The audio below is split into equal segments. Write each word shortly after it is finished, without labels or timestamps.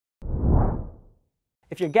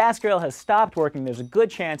If your gas grill has stopped working, there's a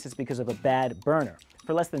good chance it's because of a bad burner.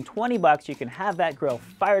 For less than 20 bucks, you can have that grill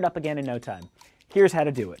fired up again in no time. Here's how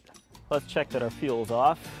to do it. Let's check that our fuel's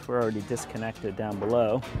off. We're already disconnected down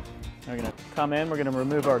below. We're gonna come in, we're gonna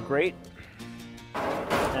remove our grate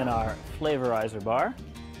and our flavorizer bar.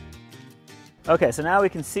 Okay, so now we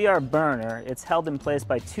can see our burner. It's held in place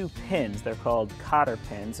by two pins. They're called cotter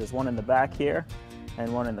pins. There's one in the back here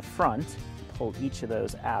and one in the front. Pull each of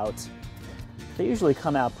those out. They usually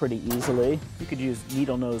come out pretty easily. You could use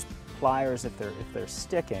needle nose pliers if they're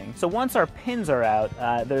sticking. So once our pins are out,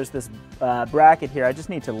 there's this bracket here. I just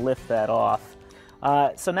need to lift that off.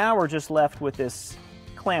 So now we're just left with this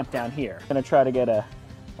clamp down here. I'm gonna try to get a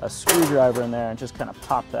screwdriver in there and just kind of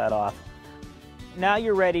pop that off. Now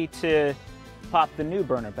you're ready to pop the new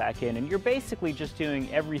burner back in, and you're basically just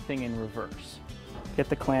doing everything in reverse. Get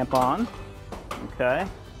the clamp on, okay.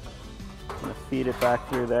 I'm gonna feed it back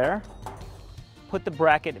through there. Put the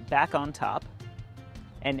bracket back on top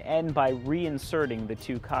and end by reinserting the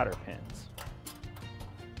two cotter pins.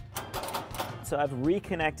 So I've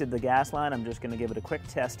reconnected the gas line. I'm just gonna give it a quick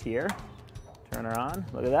test here. Turn her on,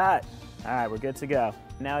 look at that. All right, we're good to go.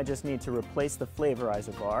 Now I just need to replace the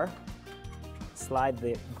flavorizer bar. Slide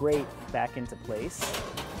the grate back into place.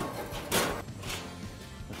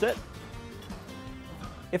 That's it.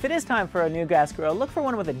 If it is time for a new gas grill, look for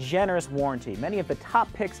one with a generous warranty. Many of the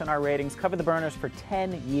top picks in our ratings cover the burners for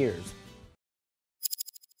 10 years.